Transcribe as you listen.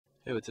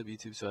Hey, what's up,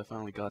 YouTube? So I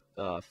finally got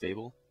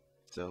Fable.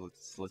 So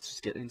let's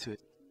just get into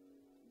it.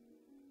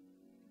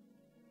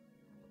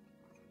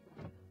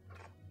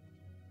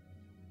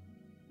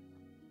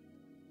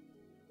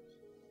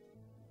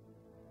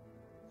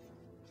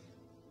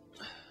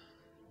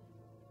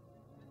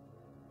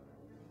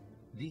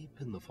 Deep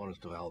in the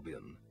forest of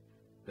Albion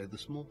lay the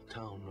small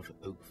town of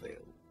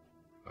Oakvale,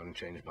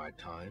 unchanged by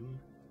time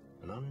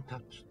and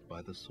untouched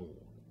by the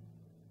sword.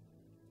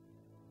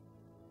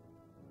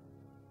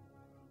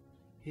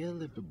 Here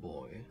lived a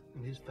boy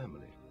and his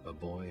family, a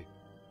boy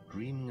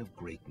dreaming of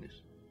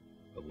greatness,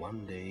 of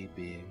one day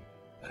being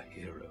a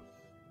hero.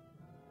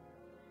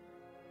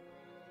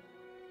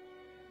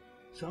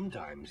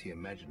 Sometimes he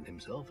imagined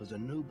himself as a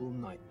noble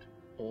knight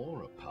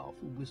or a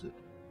powerful wizard.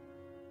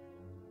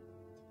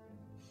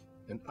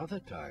 And other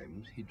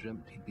times he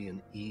dreamt he'd be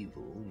an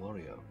evil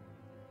warrior.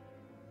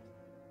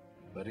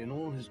 But in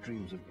all his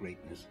dreams of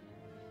greatness,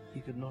 he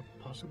could not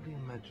possibly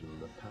imagine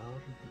the power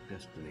of the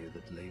destiny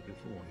that lay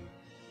before him.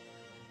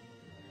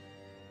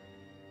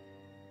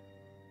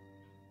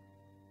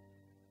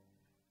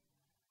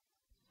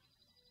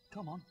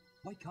 Come on,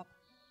 wake up.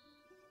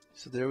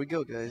 So there we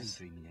go, guys.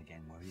 Dreaming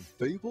again, were you?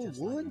 Fable Just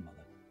like 1? your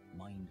mother,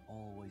 mind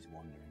always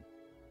wandering.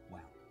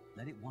 Well,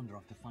 let it wander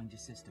off to find your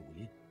sister,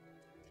 will you?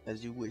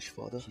 As you wish,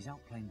 Father. She's out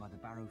playing by the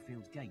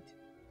Barrowfields gate.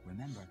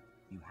 Remember,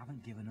 you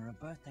haven't given her a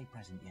birthday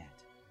present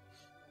yet.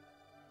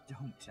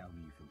 Don't tell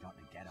me you forgot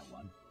to get her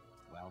one.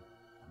 Well,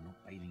 I'm not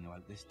bailing you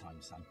out this time,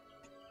 son.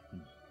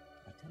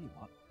 I tell you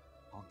what,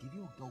 I'll give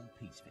you a gold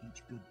piece for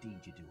each good deed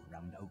you do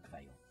around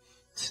Oakvale.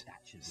 That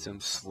should be Some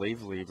enough.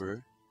 slave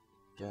labor.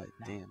 God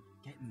Now, damn.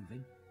 get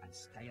moving and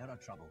stay out of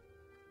trouble.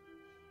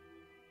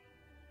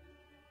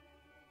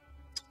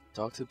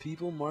 Talk to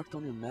people marked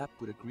on your map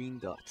with a green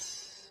dot.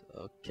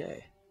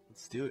 Okay,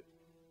 let's do it.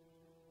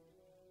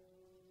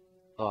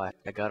 Oh,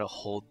 I gotta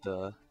hold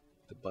the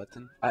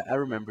button. I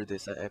remember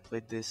this. I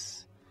played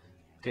this.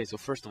 Okay, so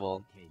first of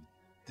all, Key.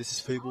 this is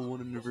Fable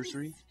 1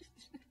 anniversary.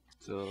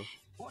 So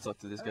let's talk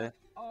to this guy.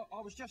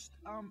 I was just,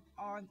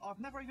 I've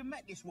never even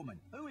met this woman.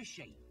 Who is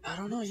she? I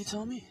don't know, you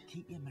tell me.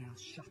 Keep your mouth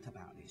shut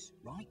about this,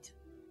 right?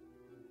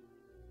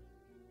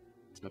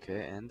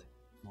 Okay, and?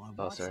 My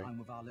Oh, wife's sorry. home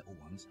with our little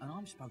ones, and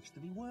I'm supposed to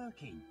be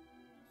working.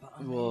 But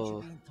a man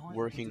Well, should be entitled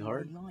working to do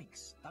hard? what he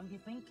likes, don't you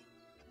think?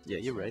 Yeah,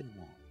 you're Tell right. you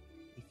what,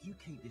 if you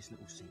keep this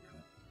little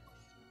secret,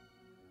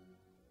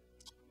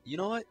 You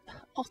know what?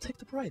 I'll take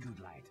the bribe. good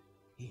lad.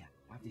 Here,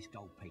 have this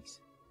gold piece.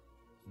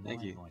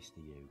 Thank My you. advice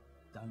to you: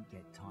 don't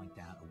get tied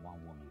down to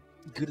one woman.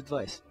 Good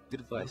advice.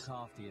 Good advice. Look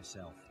after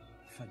yourself.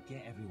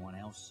 Forget everyone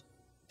else.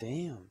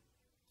 Damn.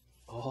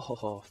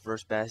 Oh,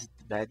 first bad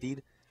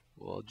deed?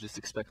 Well, just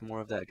expect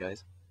more of that,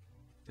 guys.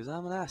 Because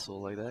I'm an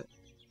asshole like that.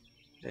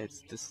 Hey,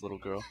 it's this little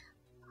girl.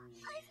 I've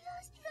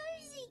lost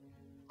Rosie.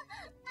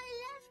 I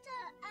left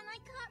her and I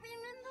can't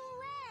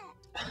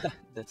remember where.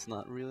 That's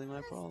not really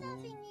my problem.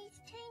 Nothing needs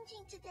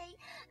changing today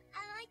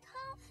and I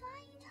can't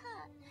find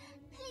her.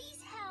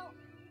 Please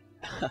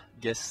help.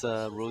 Guess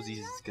Rosie's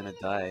She's a gonna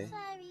lovely die. little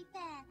furry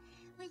bear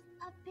with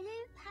a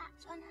blue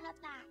patch on her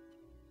back.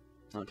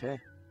 Okay.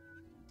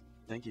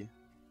 Thank you.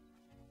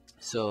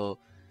 So,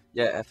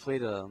 yeah, I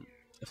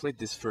played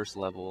this first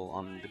level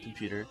on the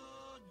computer,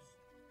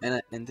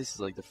 and this is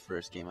like the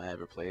first game I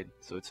ever played,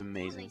 so it's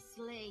amazing.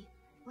 Honestly,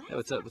 Hey,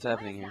 what's up? What's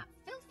happening here?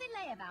 That filthy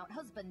layabout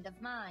husband of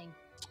mine.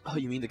 Oh,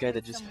 you mean the guy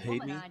that just Some paid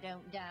woman me? I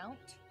don't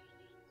doubt.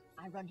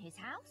 I run his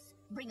house,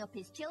 bring up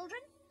his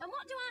children, and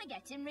what do I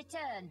get in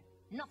return?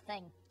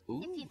 Nothing.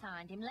 Ooh. If you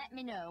find him, let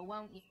me know,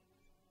 won't you?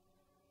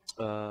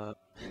 I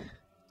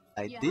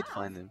You did have?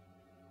 find him.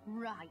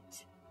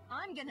 Right.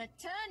 I'm gonna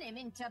turn him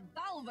into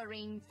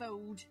Balverine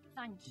food.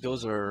 Thank you,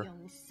 Those are,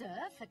 young sir,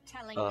 for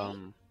telling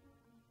me.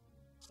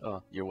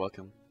 Oh, you're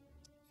welcome.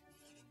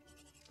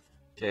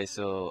 Okay,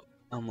 so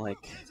I'm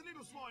like, There's a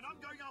little swine. I'm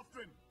going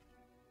after him.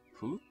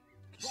 who?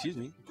 Excuse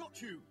me.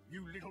 Got you,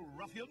 you little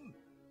ruffian.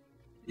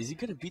 Is he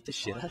gonna beat the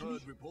shit I've out of me?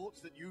 heard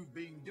reports that you've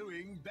been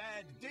doing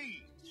bad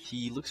deeds.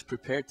 He looks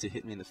prepared to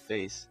hit me in the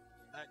face.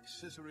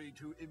 Accessory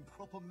to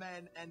improper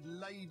man and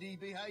lady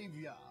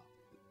behavior.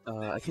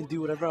 I can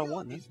do whatever I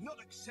want, man. It's not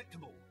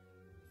acceptable.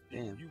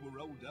 Damn. If you were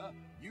older,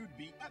 you'd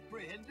be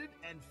apprehended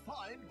and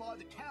fined by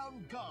the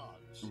town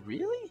guards.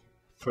 Really?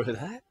 For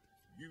that?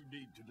 You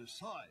need to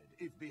decide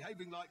if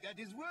behaving like that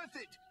is worth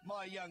it,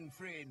 my young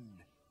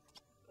friend.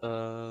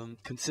 I'll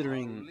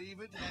Considering...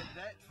 leave it at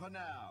that for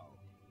now.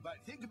 But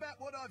think about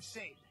what I've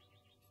said.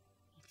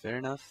 Fair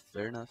enough,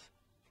 fair enough.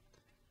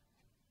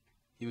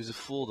 He was a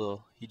fool,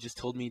 though. He just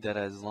told me that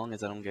as long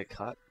as I don't get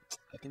caught,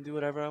 I can do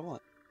whatever I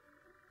want.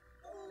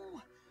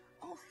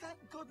 Oh, thank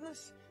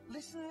goodness.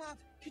 Listen, lad,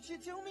 could you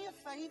do me a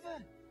favour?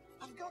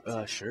 I've got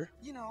to, Sure.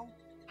 you know,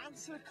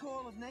 answer a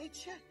call of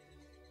nature.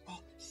 Oh,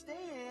 stay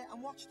here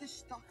and watch this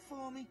stock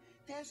for me.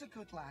 There's a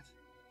good lad.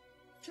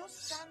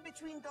 Just stand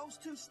between those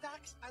two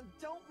stacks and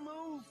don't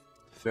move.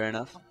 Fair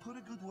enough. I'll put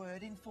a good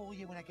word in for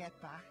you when I get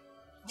back.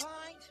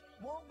 Right,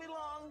 won't be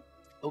long.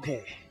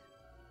 Okay.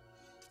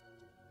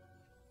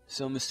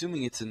 So I'm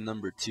assuming it's a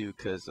number 2,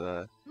 cause My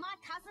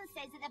cousin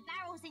says that the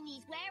barrels in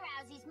these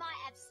warehouses might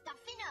have stuff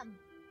in them.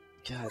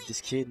 God, Quick,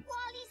 this kid. while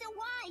he's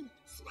away,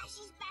 smash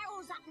his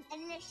barrels up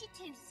unless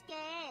you're too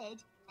scared.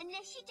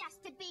 Unless you're just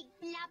a big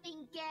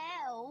blubbing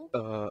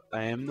girl.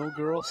 I am no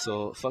girl,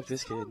 so fuck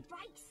this kid. Don't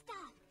break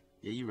stuff.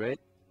 Yeah, you right.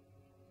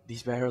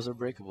 These barrels are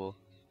breakable.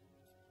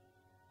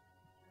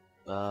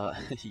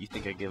 You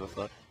think I give a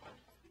fuck?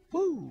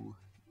 Woo!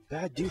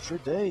 Bad dude for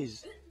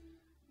days.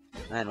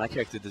 Man, my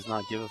character does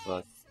not give a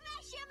fuck.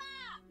 Smash 'em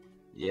up.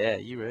 Yeah,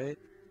 you right.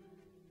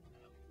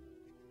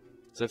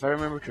 So if I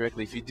remember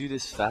correctly, if you do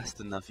this fast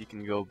enough, you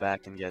can go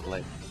back and get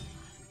like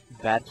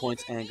bad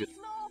points and good. It's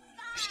more fun.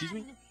 Excuse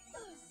me?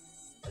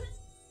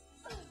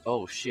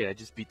 Oh shit! I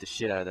just beat the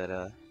shit out of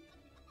that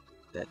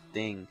that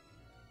thing.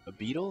 A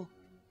beetle?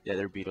 Yeah,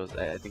 they're beetles.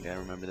 I think I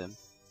remember them.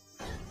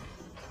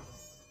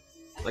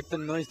 Like the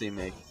noise they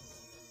make.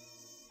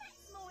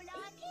 That's more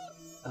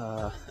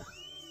like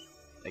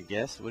it. I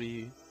guess. What do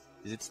you?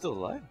 Is it still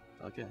alive?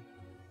 Okay.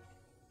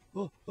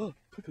 Oh,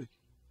 quickly.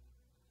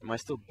 Am I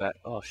still back?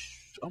 Oh,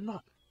 I'm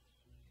not.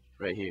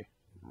 Right here.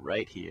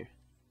 Right here.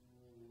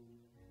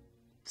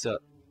 What's up?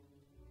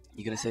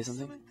 You gonna say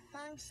something? Excellent.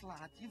 Thanks,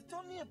 lad. You've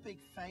done me a big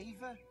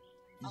favour.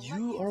 I'll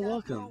You let are your dad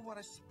welcome. know what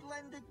a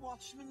splendid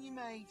watchman you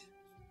made.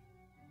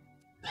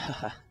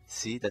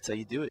 See, that's how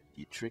you do it.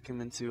 You trick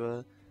him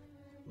into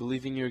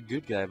believing you're a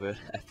good guy, but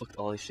I fucked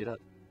all his shit up.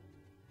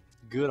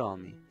 Good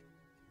on me.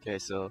 Okay,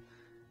 so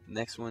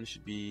next one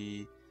should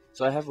be.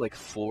 So I have like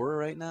 4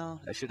 right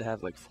now. I should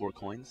have like 4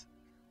 coins,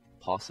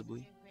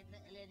 possibly. Stupid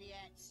little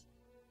idiots.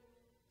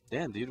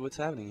 Damn, dude, what's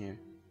happening here?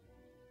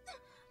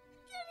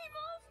 Get him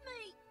off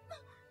me!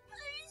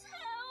 Please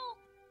help!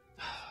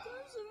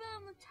 Goes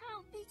around the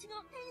town beating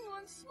up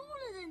anyone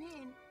smaller than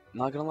him.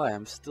 Not gonna lie,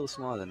 I'm still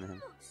smaller than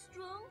him. Look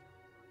strong.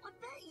 I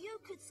bet you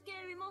could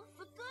scare him off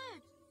for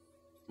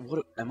good.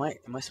 What am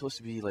I supposed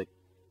to be like?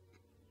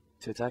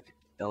 To attack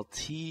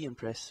LT and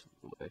press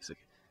X?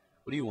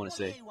 What do you want to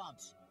say? What do you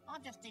want?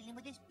 I'm just dealing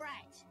with this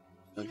brat.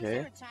 He was Okay.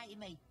 irritating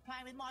me,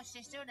 playing with my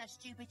sister and her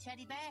stupid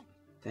teddy bear.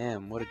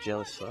 Damn, what a Now he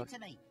jealous won't fuck. give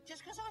it to me,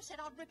 just because I said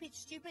I'd rip its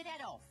stupid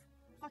head off.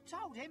 I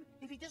told him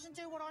if he doesn't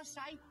do what I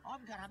say,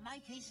 I'm gonna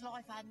make his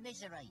life a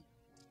misery.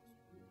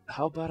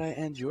 How about I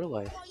end your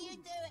life? What are you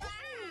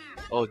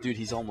doing? Oh, dude,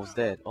 he's almost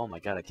dead. Oh my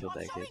god, I killed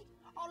I'm that sorry. kid.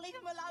 I'll leave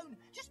him alone.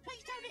 Just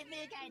please don't hit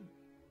me again.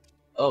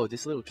 Oh,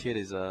 this little kid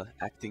is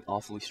acting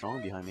awfully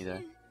strong behind me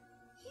there.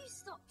 You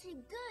stopped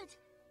him good.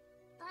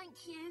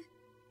 Thank you.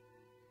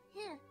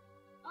 Here,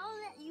 I'll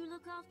let you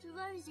look after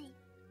Rosie.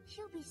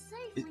 She'll be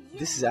safe with you.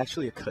 This is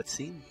actually a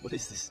cutscene? What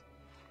is this?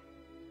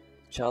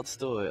 Child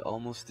story,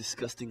 almost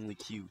disgustingly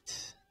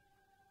cute.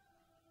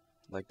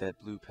 Like that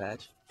blue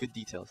patch. Good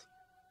details.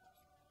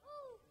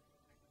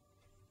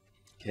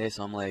 Okay,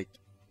 so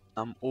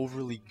I'm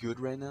overly good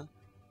right now.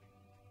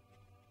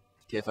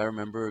 Okay, if I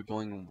remember,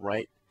 going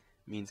right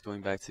means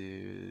going back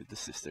to the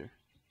sister.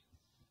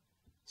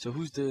 So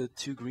who's the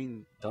 2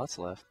 green dots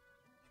left?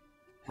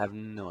 Have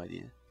no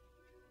idea.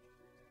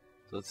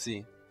 So let's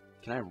see.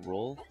 Can I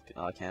roll?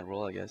 Oh, I can't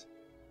roll, I guess.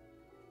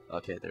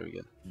 Okay, there we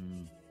go.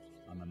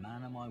 I'm a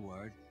man of my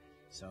word,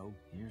 so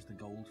here's the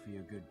gold for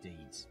your good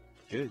deeds.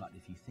 Good. But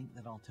if you think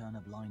that I'll turn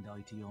a blind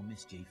eye to your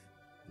mischief,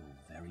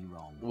 you're very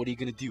wrong. What are you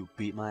gonna do?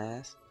 Beat my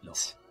ass? Look,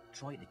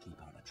 try to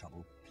keep out of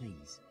trouble,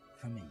 please,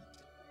 for me.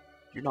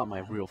 You're not my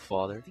real I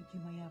father. think you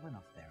may have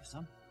enough there,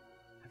 son.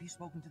 Have you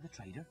spoken to the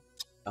trader?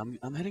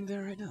 I'm heading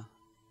there right now.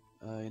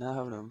 You not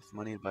have enough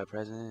money to buy a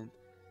present.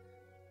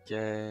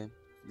 Okay.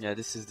 Yeah,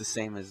 this is the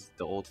same as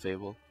the old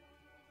Fable.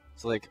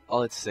 So like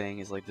all it's saying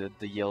is like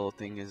the yellow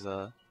thing is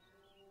a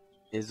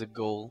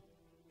goal.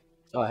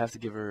 Oh, I have to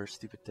give her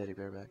stupid teddy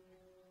bear back.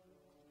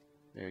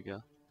 There you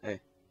go. Hey.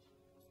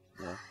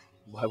 Yeah.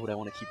 Why would I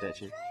want to keep that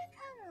shit?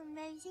 Come on,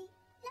 Rosie.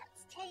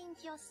 Let's change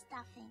your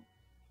stuffing.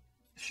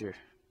 Sure.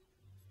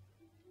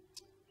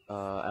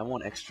 I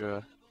want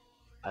extra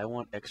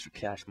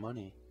cash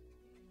money.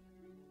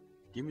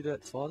 Give me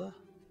that, father.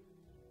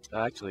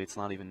 Actually, it's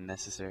not even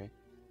necessary.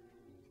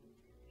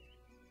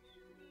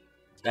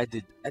 I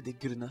did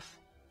good enough.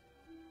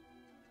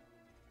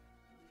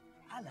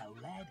 Hello,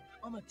 lad.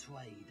 I'm a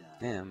trader.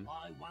 Damn.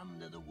 I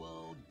wander the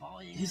world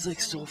buying. He's, and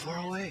like, so selling far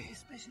wares, away.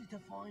 especially to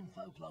fine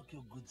folk like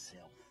your good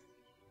self.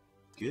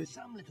 Good.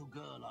 Some little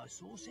girl I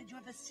saw said you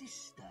have a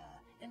sister,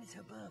 and it's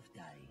her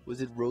birthday.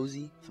 Was it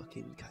Rosie?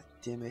 Fucking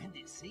goddamn it. And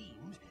it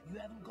seems you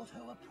haven't got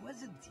her a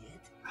present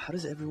yet. How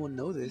does everyone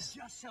know It this?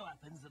 just so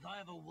happens that I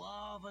have a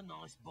rather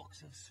nice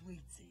box of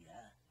sweets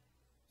here.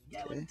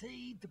 Okay.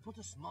 Guaranteed to put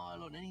a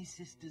smile on any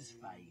sister's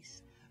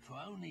face for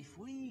only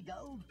 3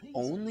 gold pieces.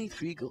 Only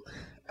 3 gold.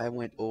 I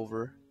went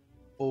over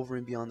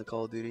and beyond the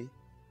Call of Duty.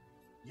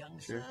 Young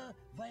Sure. sir,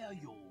 they are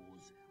yours.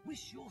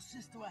 Wish your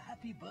sister a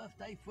happy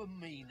birthday from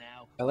me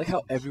now. I like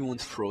how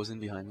everyone's frozen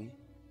behind me.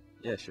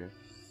 Yeah, sure.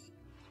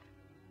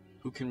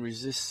 Who can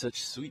resist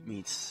such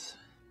sweetmeats?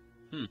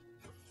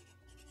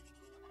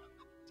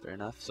 Fair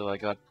enough. So I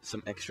got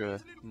some extra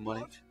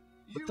money. What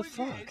You the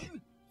fuck?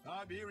 again?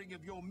 I'm hearing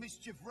of your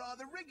mischief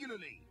rather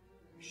regularly.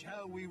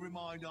 Shall we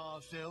remind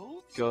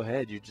ourselves? Go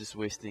ahead, you're just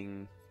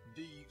wasting...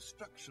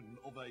 Destruction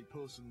of a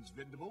person's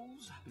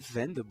vendibles.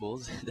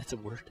 Vendibles? That's a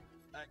word.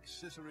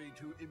 Accessory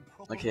to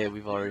improper... Okay,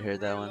 we've already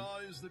heard that one.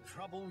 Realize the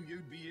trouble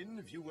you'd be in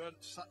if you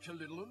weren't such a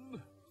little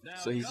one. Now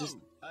So he's go just...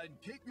 and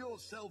keep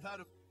yourself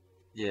out of...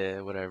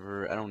 Yeah,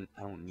 whatever. I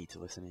don't need to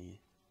listen to you.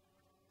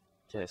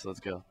 Okay, so let's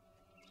go.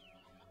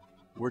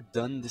 We're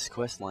done this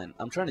quest line.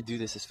 I'm trying to do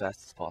this as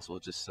fast as possible,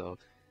 just so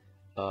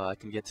I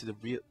can get to the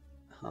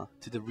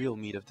real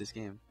meat of this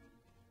game.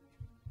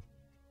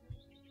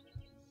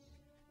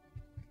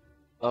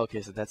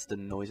 Okay, so that's the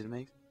noise it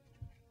makes.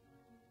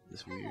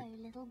 That's weird. Hello,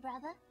 little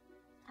brother.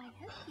 I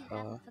hope you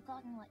haven't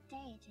forgotten what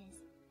day it is,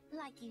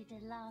 like you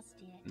did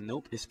last year.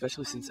 Nope,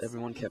 especially since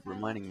everyone kept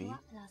reminding me.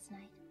 Last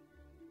night.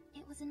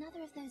 It was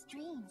another of those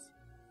dreams.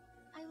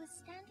 I was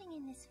standing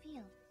in this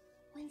field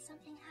when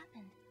something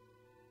happened,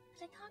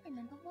 but I can't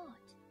remember what.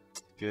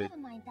 Good. Never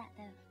mind that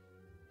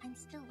though. I'm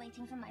still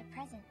waiting for my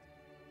present.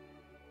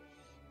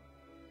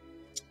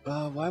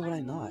 Why would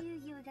I not? I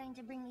knew you were going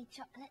to bring me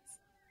chocolates.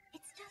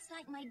 It's just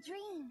like my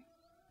dream.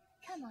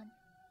 Come on,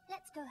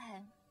 let's go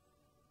home.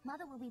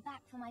 Mother will be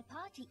back for my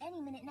party any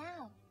minute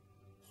now.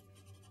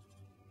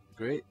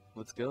 Great,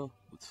 let's go.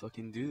 Let's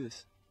fucking do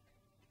this.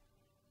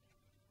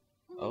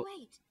 Oh,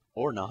 wait.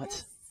 Or not.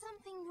 There's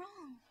something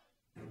wrong.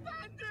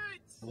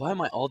 Bandits! Why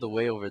am I all the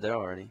way over there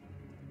already?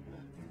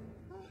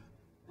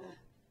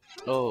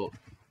 Oh.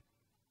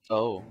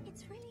 Oh.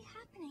 It's really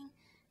happening.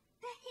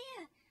 They're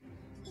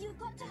here. You've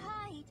got to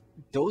hide.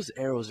 Those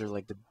arrows are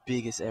like the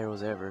biggest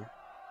arrows ever.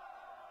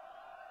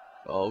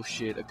 Oh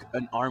shit,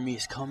 an army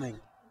is coming.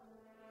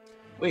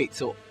 Wait,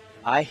 so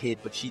I hid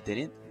but she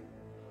didn't?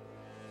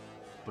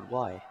 But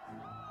why?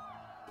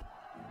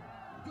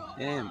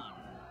 Damn,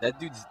 that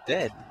dude's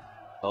dead.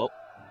 Oh.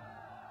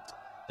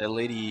 That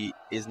lady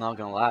is not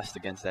gonna last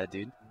against that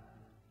dude.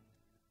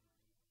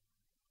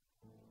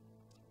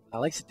 I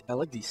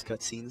like these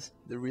cutscenes.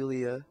 They're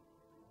really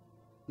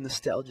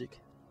nostalgic.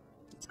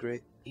 It's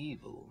great.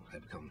 Evil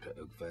had come to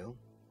Oakvale.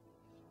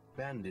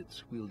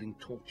 Bandits wielding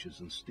torches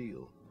and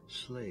steel,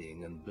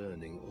 slaying and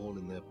burning all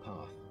in their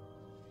path.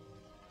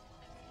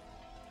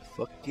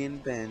 Fucking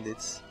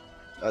bandits.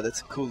 Oh,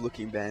 that's a cool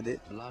looking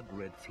bandit.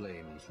 Blood-red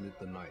flames lit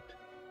the night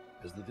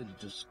as the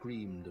villagers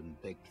screamed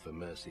and begged for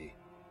mercy.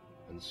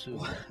 And soon,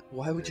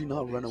 why would you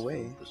not run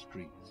away? The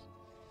streets.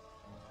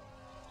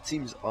 It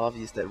seems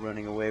obvious that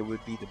running away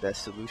would be the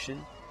best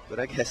solution, but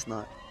I guess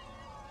not.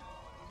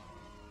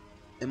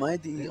 Am I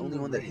the only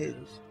one that hid?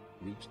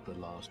 Reached the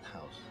last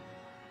house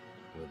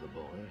where the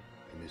boy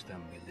and his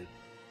family lived.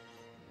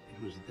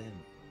 It was then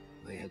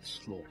they had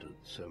slaughtered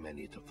so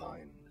many to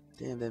find.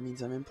 Damn, that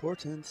means I'm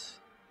important.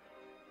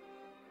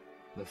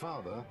 The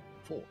father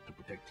fought to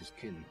protect his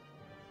kin,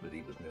 but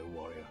he was no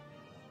warrior.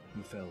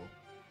 He fell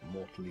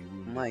mortally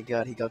wounded. My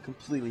god, he got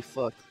completely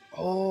fucked.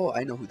 Oh,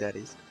 I know who that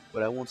is,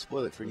 but I won't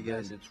spoil it for you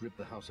guys. The bandits ripped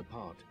the house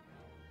apart,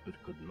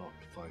 but could not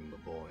find the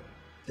boy.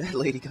 That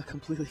lady got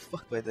completely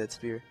fucked by that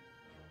spear.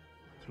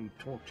 Through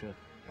torture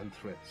and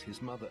threats,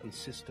 his mother and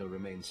sister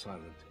remained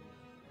silent,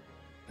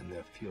 and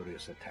their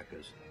furious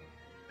attackers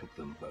took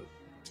them both.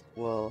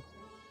 Well,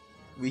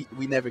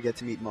 we never get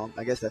to meet Mom.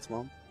 I guess that's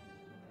Mom.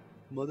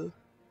 Mother?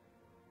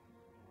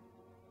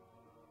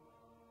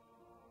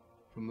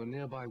 From the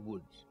nearby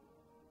woods,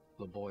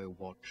 the boy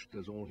watched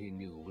as all he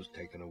knew was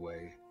taken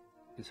away.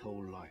 His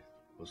whole life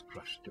was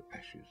crushed to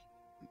ashes.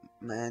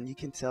 Man, you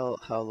can tell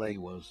how like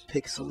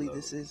pixely alone.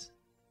 This is.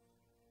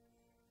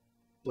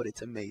 But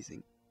it's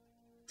amazing.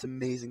 It's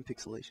amazing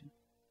pixelation.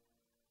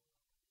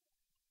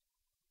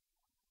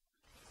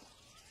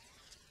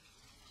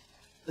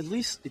 At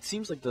least it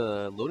seems like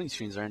the loading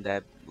screens aren't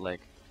that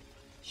like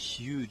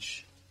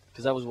huge.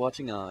 Because I was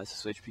watching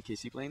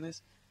SSHPKC playing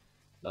this.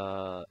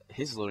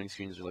 His loading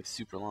screens are like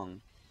super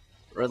long,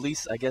 or at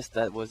least I guess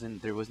there was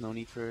no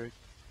need for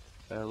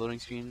a loading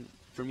screen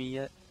for me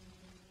yet.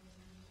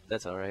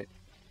 That's alright.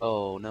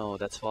 Oh no,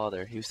 that's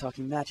father. He was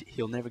talking magic.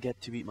 He'll never get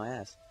to beat my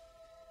ass.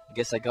 I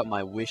guess I got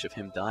my wish of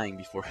him dying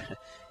before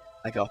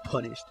I got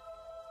punished.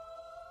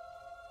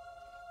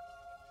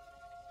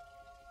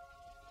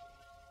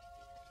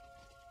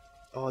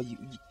 Oh,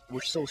 we're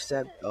so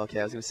sad.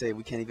 Okay, I was gonna say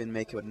we can't even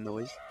make a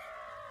noise.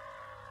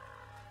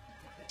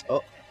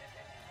 Oh,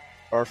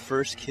 our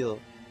first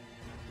kill.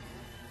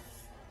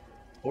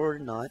 Or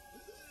not.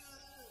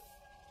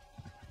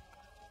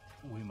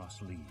 We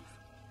must leave.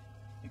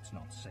 It's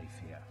not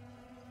safe here.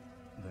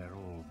 They're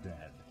all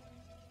dead.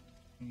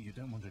 You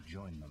don't want to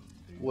join them,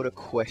 do you? What a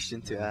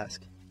question to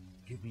ask.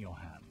 Give me your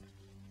hand.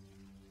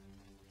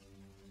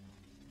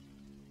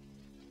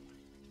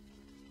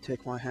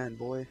 Take my hand,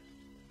 boy.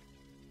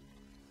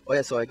 Oh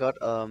yeah, so I got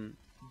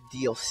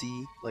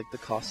DLC, like the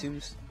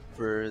costumes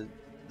for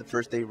the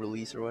first day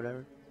release or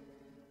whatever.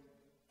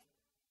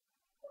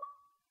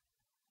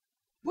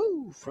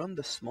 Woo! From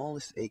the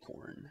smallest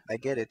acorn. I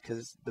get it,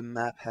 because the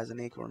map has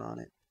an acorn on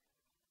it.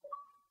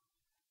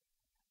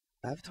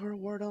 Avatar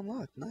award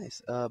unlocked.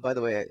 Nice. By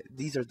the way,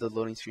 these are the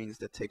loading screens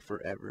that take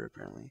forever,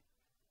 apparently.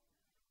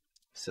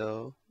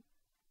 So,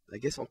 I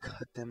guess I'll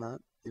cut them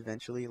out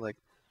eventually. Like,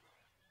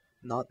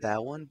 Not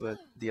that one, but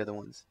the other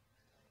ones.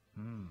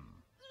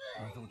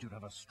 I thought you'd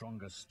have a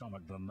stronger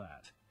stomach than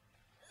that.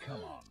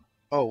 Come on.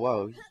 Oh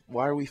wow,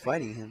 why are we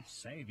fighting him?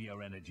 Save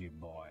your energy,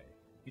 boy.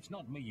 It's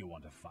not me you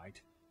want to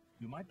fight.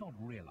 You might not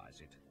realize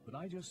it, but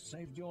I just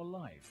saved your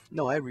life.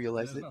 No, I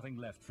realized There's it. nothing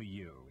left for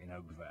you in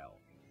Oakvale.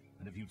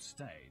 And if you'd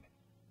stayed,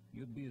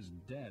 you'd be as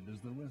dead as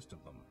the rest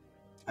of them.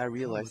 I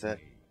realized Come that.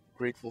 with me.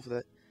 Grateful for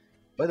that.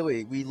 By the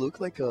way, we look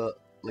like a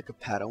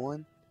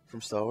Padawan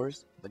from Star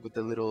Wars, like with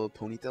the little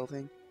ponytail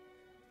thing.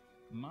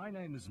 My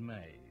name is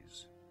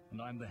Maze,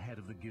 and I'm the head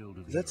of the Guild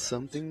of Is that Heroes.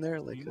 something there,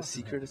 like You a must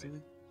have secret heard or of it.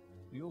 something?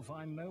 You'll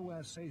find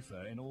nowhere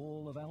safer in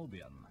all of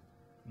Albion,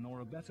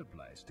 nor a better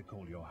place to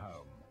call your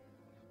home.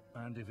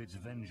 And if it's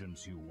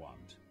vengeance you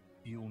want,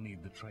 you'll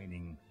need the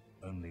training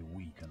only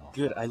we can offer.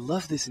 Good. I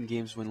love this in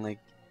games when like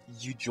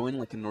you join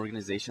like an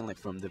organization like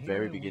from the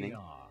very Here beginning. we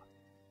are.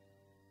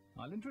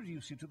 I'll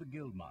introduce you to the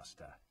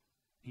Guildmaster.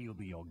 He'll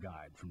be your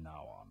guide from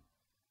now on.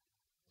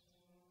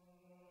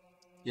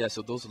 Yeah,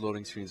 so those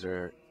loading screens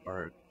are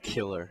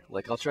killer.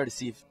 Like I'll try to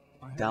see if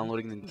I have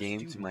downloading the a game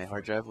to student my for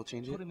hard you. drive will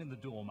change it. Put him in the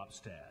dorm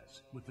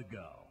upstairs with the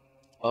girl.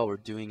 Oh, we're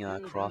doing Well,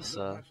 cross.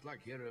 doesn't look much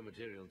like hero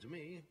material to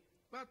me,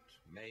 but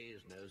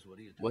Maze knows what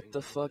he's doing. What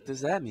the fuck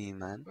does that mean,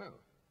 man? Well,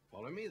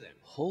 follow me then.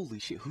 Holy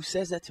shit! Who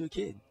says that to a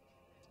kid?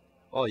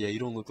 Oh yeah, you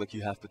don't look like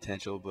you have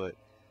potential, but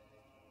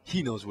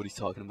he knows what he's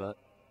talking about.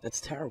 That's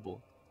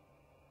terrible.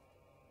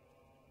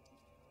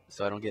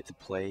 So I don't get to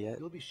play yet.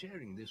 You'll be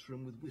sharing this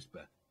room with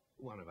Whisper,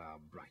 one of our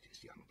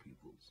brightest young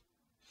pupils.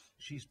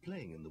 She's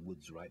playing in the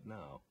woods right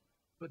now,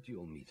 but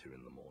you'll meet her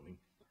in the morning.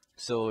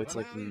 So it's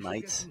But like now you should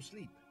night. get some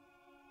sleep.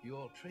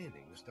 Your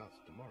training starts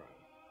tomorrow.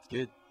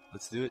 Good.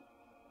 Let's do it.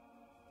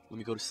 Let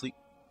me go to sleep,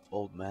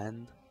 old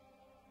man.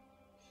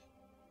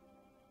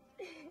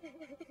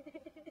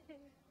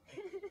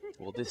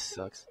 Well, this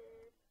sucks.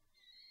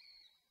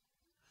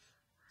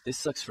 This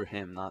sucks for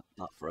him, not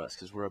for us,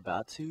 because we're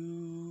about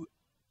to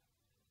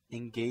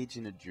engage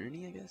in a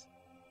journey, I guess.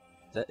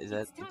 Is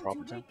that It's the time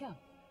proper to time? wake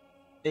up.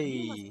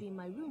 You must Hey, be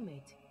my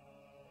roommate.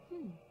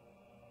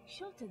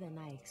 Shorter than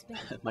I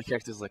expected. my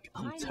character's like,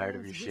 I'm My tired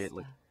of your name's shit.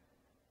 Like, Whisper.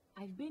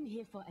 I've been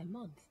here for a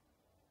month.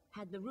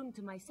 Had the room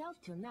to myself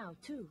till now,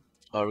 too.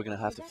 oh, we're gonna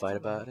have But to that's fight all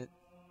about right. it.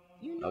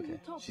 You know you Okay,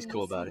 talk she's in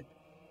cool your about it.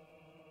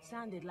 sleep.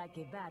 Sounded like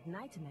a bad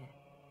nightmare.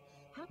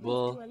 Happens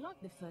Well- to a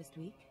lot the first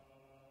week.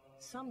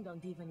 Some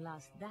don't even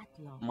last that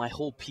long. My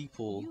whole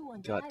people You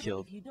won't got either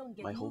killed. if you don't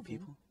get My whole moving.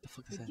 people? The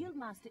fuck The does that mean?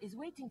 Guildmaster is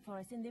waiting for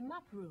us in the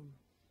map room.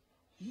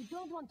 You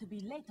don't want to be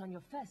late on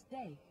your first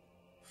day.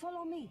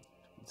 Follow me.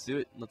 Let's do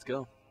it. Let's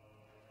go.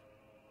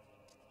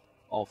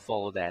 I'll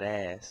follow that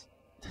ass.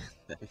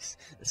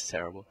 That's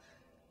terrible.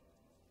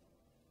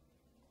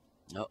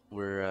 Oh,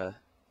 we're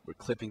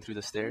clipping through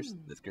the stairs.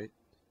 That's great.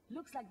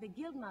 Looks like the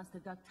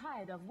Guildmaster got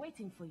tired of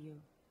waiting for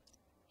you.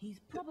 He's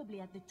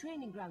probably at the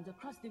training grounds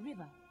across the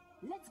river.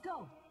 Let's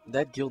go.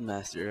 That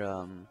guildmaster,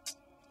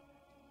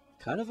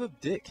 kind of a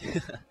dick.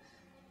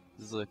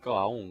 He's like, oh,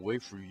 I won't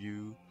wait for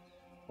you.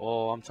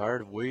 Oh, I'm tired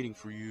of waiting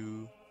for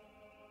you.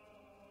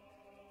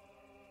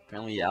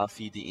 Apparently,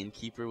 Alfie, the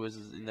innkeeper, was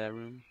in that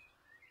room.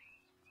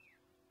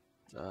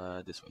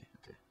 This way.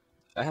 Okay.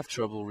 I have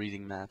trouble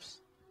reading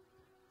maps.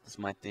 That's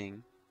my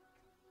thing.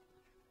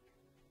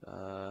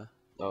 Oh,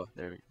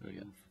 there we go.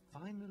 You've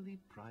finally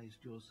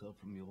prized yourself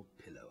from your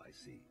pillow, I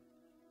see.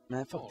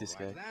 Man, fuck All this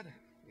right, guy. lad.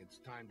 It's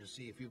time to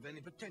see if you've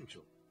any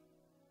potential.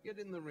 Get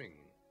in the ring.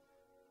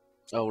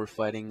 Oh, we're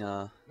fighting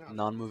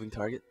non-moving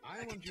target. I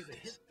can want do you to this.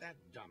 hit that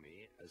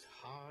dummy as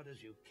hard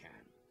as you can.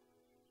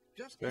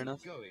 Just Fair keep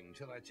enough. going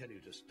till I tell you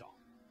to stop.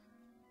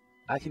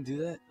 I can do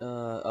that.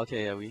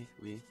 Okay, yeah,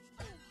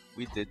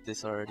 we did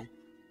this already.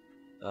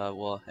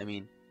 Well, I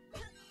mean,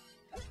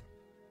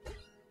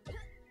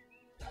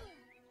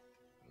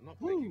 Not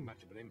making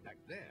much of an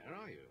impact there,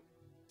 are you?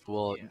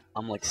 well, Here,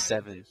 I'm like try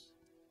 7. this.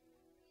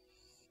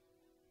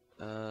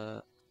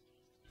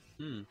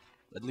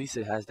 At least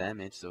it has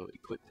damage, so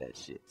equip that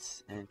shit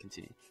and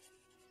continue.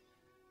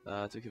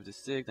 To equip the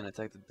stick, then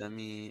attack the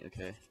dummy.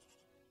 Okay.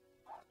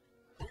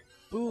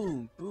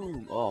 Boom,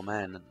 boom. Oh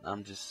man,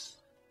 I'm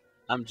just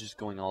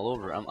going all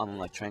over. I'm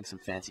like trying some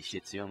fancy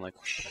shit too. I'm like,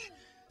 whoosh.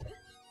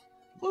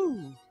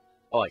 Woo.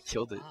 Oh, I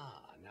killed it.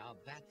 Ah, now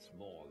that's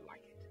more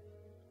like it.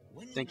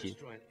 When Thank you you.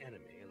 destroy an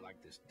enemy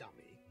like this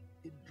dummy,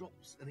 it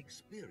drops an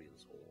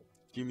experience orb.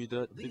 Give me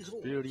that These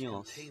experience.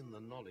 orbs contain the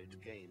knowledge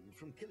gained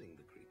from killing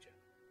the creature.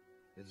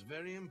 It's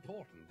very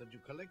important that you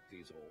collect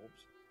these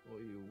orbs, or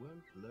you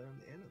won't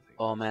learn anything.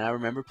 Oh man, I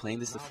remember playing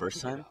this the Now first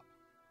pick it time.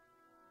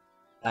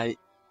 up.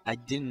 I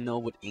didn't know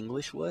what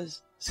English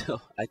was, so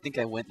I think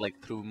I went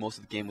like through most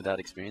of the game without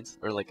experience,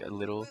 or like a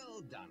little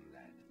Well done,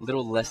 lad.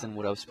 less than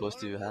what I was supposed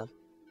to have.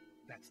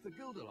 That's the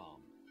guild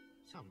alarm.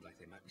 Sounds like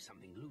there might be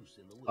something loose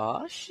in the woods.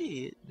 Ah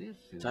shit. This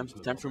is Time a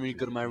good time for me to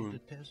go to my room,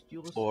 opportunity to test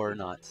your or skills.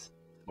 not,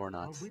 or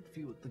not. I'll wait for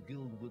you at the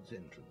guild woods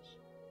entrance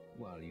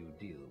while you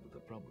deal with the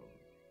problem.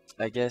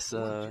 I guess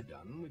Once you're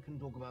done, we can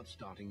talk about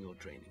starting your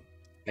training.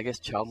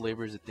 child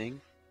labor is a thing.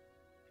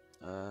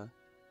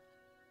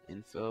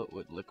 info.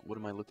 What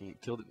am I looking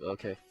at? Killed.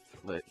 Okay,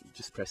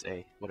 just press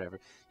A. Whatever.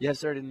 You have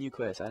started a new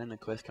quest. Add in a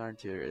quest card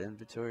to your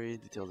inventory.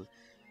 Details.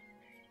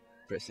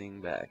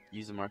 Pressing back.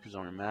 Use the markers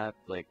on your map,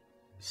 like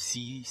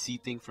C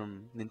thing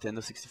from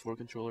Nintendo 64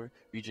 controller.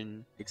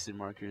 Region exit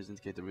markers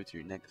indicate the route to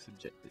your next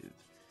objective.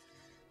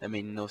 That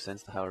made no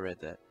sense to how I read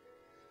that.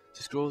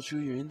 To scroll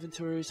through your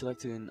inventory,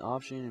 select an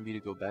option and B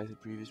to go back to the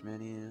previous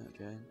menu.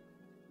 Okay.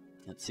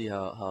 Let's see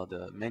how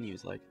the menu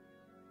is like.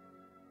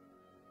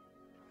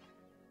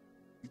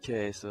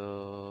 Okay,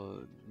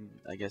 so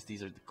I guess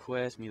these are the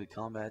quests, melee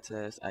combat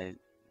tests.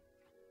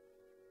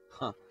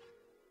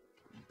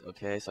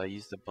 Okay, so I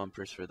used the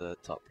bumpers for the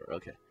top part.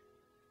 Okay.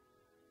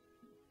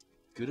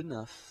 Good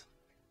enough.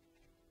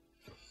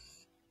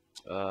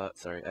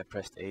 Sorry, I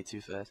pressed A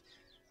too fast.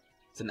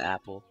 It's an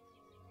apple.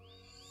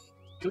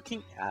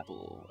 Cooking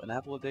apple. An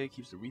apple a day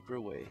keeps the reaper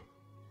away.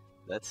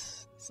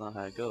 That's not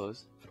how it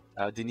goes.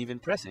 I didn't even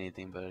press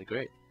anything, but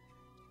great.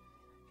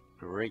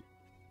 Great.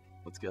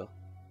 Let's go.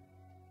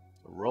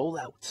 Roll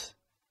out.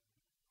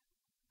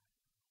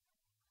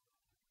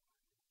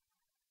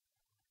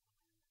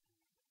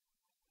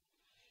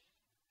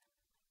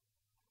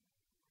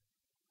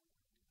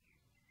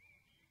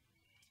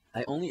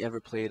 I only ever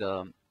played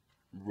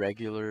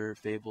regular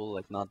Fable,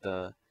 like not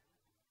the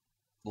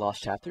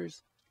Lost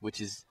Chapters, which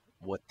is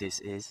what this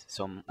is.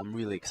 So I'm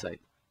really excited.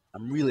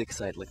 I'm really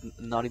excited. Like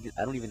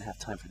I don't even have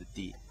time for the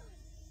D.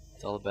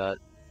 It's all about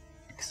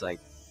excite.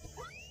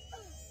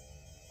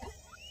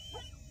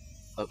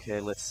 Okay,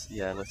 let's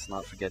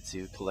not forget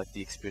to collect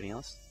the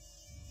experience.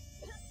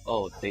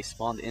 Oh, they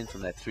spawned in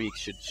from that tree.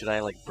 Should I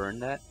like burn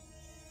that?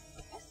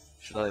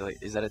 Should I like?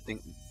 Is that a thing?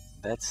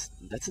 That's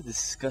a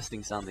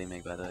disgusting sound they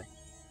make, by the way.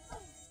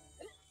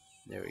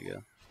 There we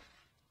go.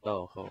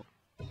 Oh ho.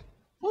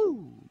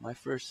 Woo! My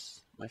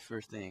first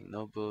thing.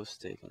 No bows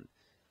taken.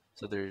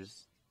 So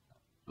there's.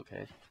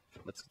 Okay,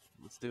 let's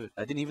do it.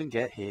 I didn't even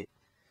get hit.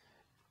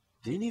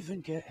 Didn't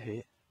even get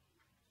hit.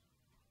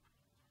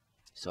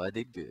 So I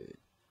did good.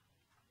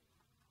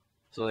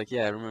 So like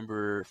yeah, I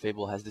remember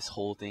Fable has this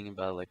whole thing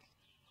about like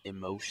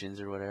emotions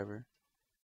or whatever.